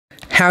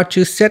how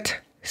to set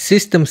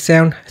system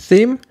sound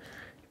theme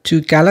to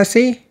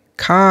Galaxy,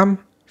 calm,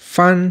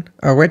 fun,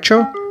 or retro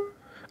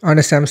on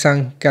the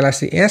Samsung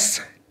Galaxy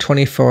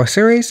S24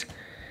 series.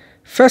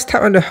 First,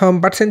 tap on the home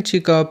button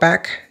to go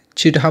back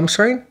to the home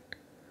screen.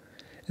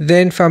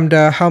 Then from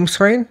the home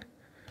screen,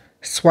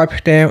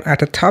 swipe down at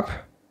the top.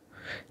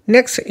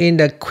 Next, in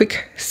the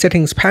quick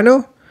settings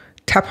panel,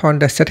 tap on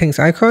the settings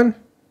icon.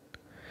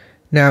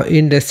 Now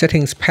in the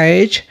settings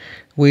page,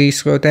 we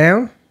scroll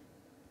down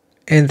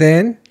and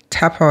then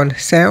tap on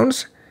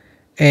sounds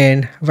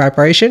and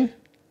vibration.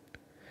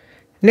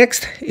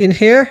 Next, in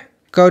here,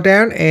 go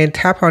down and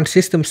tap on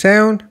system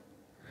sound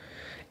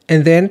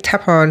and then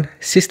tap on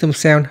system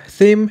sound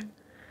theme.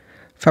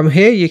 From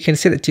here, you can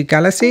set it to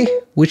Galaxy,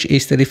 which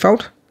is the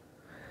default,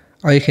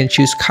 or you can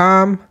choose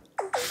calm,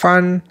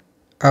 fun,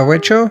 or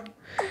retro.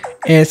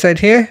 And inside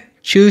here,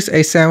 choose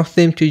a sound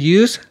theme to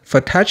use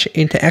for touch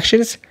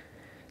interactions,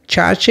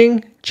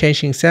 charging,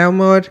 changing sound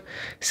mode,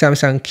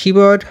 Samsung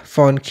keyboard,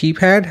 phone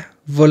keypad,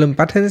 volume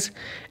buttons,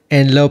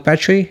 and low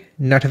battery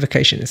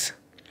notifications.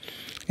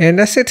 And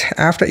that's it.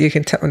 After, you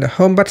can tap on the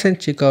home button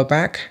to go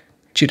back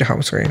to the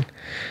home screen.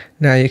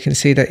 Now you can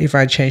see that if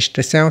I change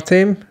the sound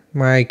theme,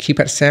 my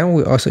keypad sound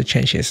will also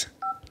changes.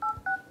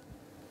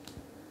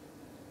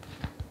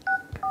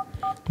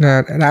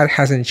 Now that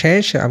hasn't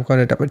changed, so I'm going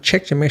to double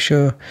check to make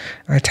sure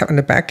I tap on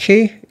the back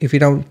key. If you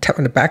don't tap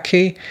on the back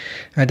key,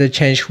 the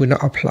change will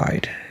not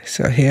applied.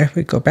 So here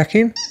we go back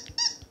in.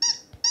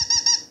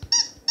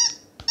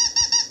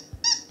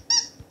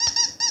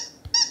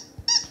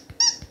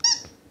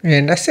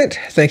 And that's it.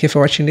 Thank you for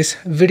watching this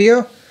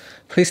video.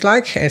 Please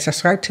like and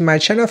subscribe to my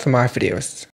channel for more videos.